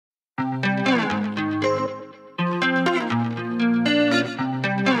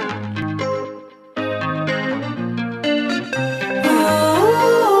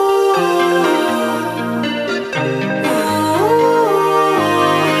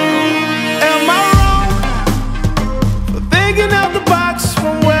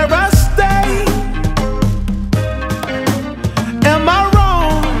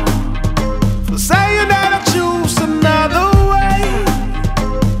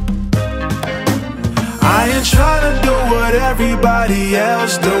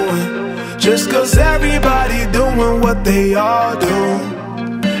they all do.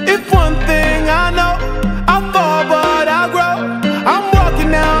 If one thing I know, I fall but I grow. I'm walking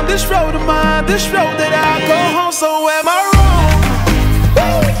down this road of mine, this road that I go home. So am I wrong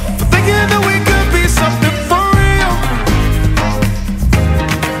for thinking that we could be something for real?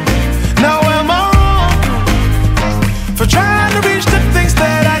 Now am I wrong for trying to reach the things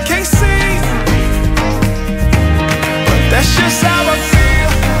that I can't see? But that's just how I feel.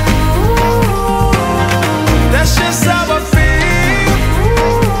 That's just how I feel.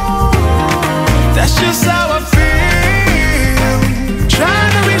 That's just how I feel.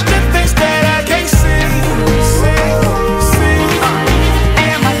 Trying to reach the things that I can't see.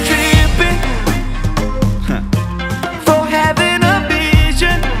 Am I tripping for having a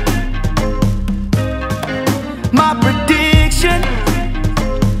vision? My prediction,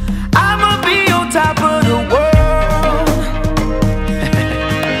 I'ma be on top of the world.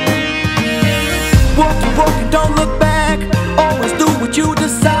 Walking, walking, don't look back. Always do what you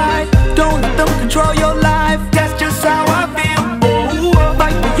decide. Don't let them control your life. That's just how I feel. Oh,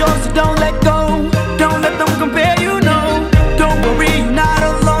 fight for yours, so don't let go. Don't let them compare, you know. Don't worry, you're not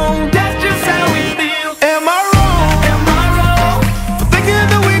alone. That's just how we feel. Am I wrong? Am I wrong for thinking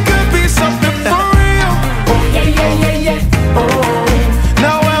that we could be something for real? Oh yeah, yeah, yeah, yeah. Oh,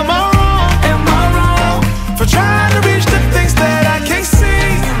 now am I wrong? Am I wrong for trying to reach the things that I can't see?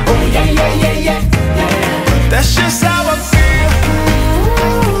 Oh yeah, yeah, yeah, yeah, yeah. That's just how I feel.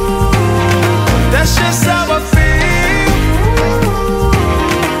 That's just how I feel.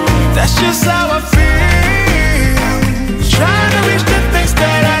 That's just how I feel. Trying to reach the things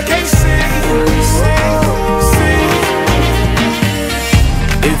that I can't see.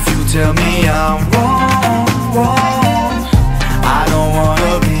 If you tell me I'm wrong, wrong, I don't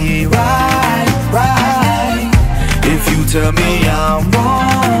wanna be right, right. If you tell me I'm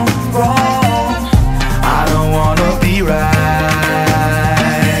wrong, wrong, I don't wanna be right.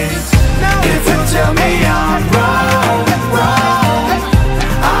 If you tell me I'm wrong, wrong,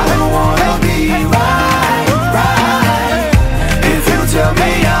 I don't wanna be right, right. If you tell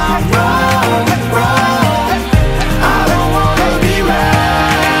me I'm wrong, wrong, I don't wanna be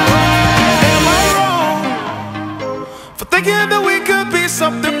right. Am I wrong for thinking that we could be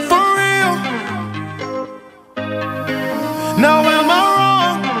something for real? Now am I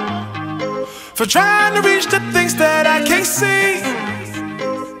wrong for trying to reach the things that I can't see?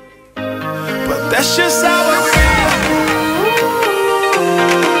 But that's just how I feel.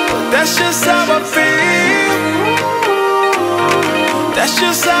 That's just how I feel. That's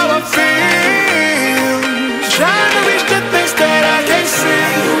just how I feel. Trying to reach the things that I can't see.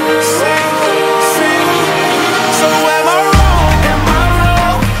 So am I wrong? Am I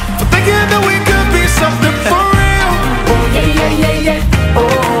wrong for thinking that we could be something for real? Oh yeah, yeah, yeah, yeah. Oh,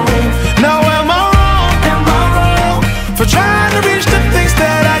 now am I wrong? Am I wrong for trying to reach the things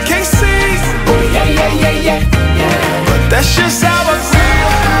that I can't see? Oh yeah, yeah, yeah, yeah, yeah. But that's just